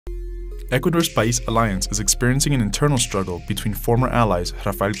Ecuador's PAIS alliance is experiencing an internal struggle between former allies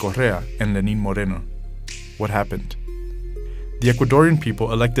Rafael Correa and Lenín Moreno. What happened? The Ecuadorian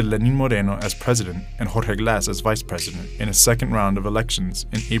people elected Lenín Moreno as president and Jorge Glass as vice president in a second round of elections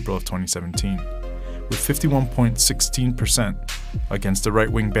in April of 2017, with 51.16% against the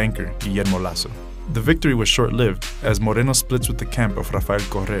right-wing banker Guillermo Lasso. The victory was short-lived as Moreno splits with the camp of Rafael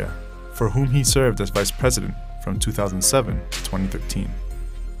Correa, for whom he served as vice president from 2007 to 2013.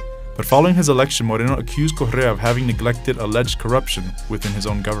 But following his election, Moreno accused Correa of having neglected alleged corruption within his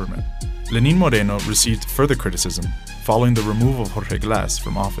own government. Lenín Moreno received further criticism following the removal of Jorge Glass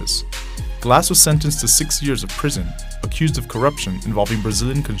from office. Glass was sentenced to 6 years of prison, accused of corruption involving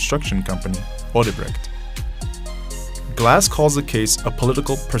Brazilian construction company Odebrecht. Glass calls the case a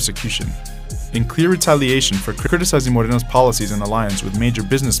political persecution, in clear retaliation for criticizing Moreno's policies and alliance with major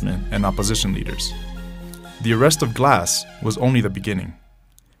businessmen and opposition leaders. The arrest of Glass was only the beginning.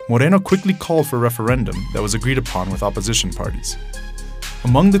 Moreno quickly called for a referendum that was agreed upon with opposition parties.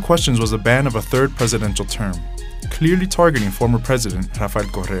 Among the questions was a ban of a third presidential term, clearly targeting former president Rafael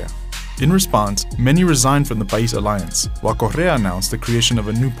Correa. In response, many resigned from the PAIS alliance, while Correa announced the creation of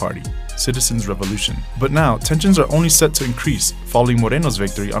a new party, Citizens' Revolution. But now, tensions are only set to increase following Moreno's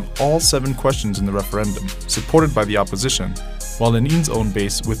victory on all 7 questions in the referendum, supported by the opposition, while Lenin's own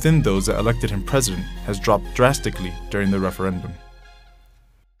base within those that elected him president has dropped drastically during the referendum.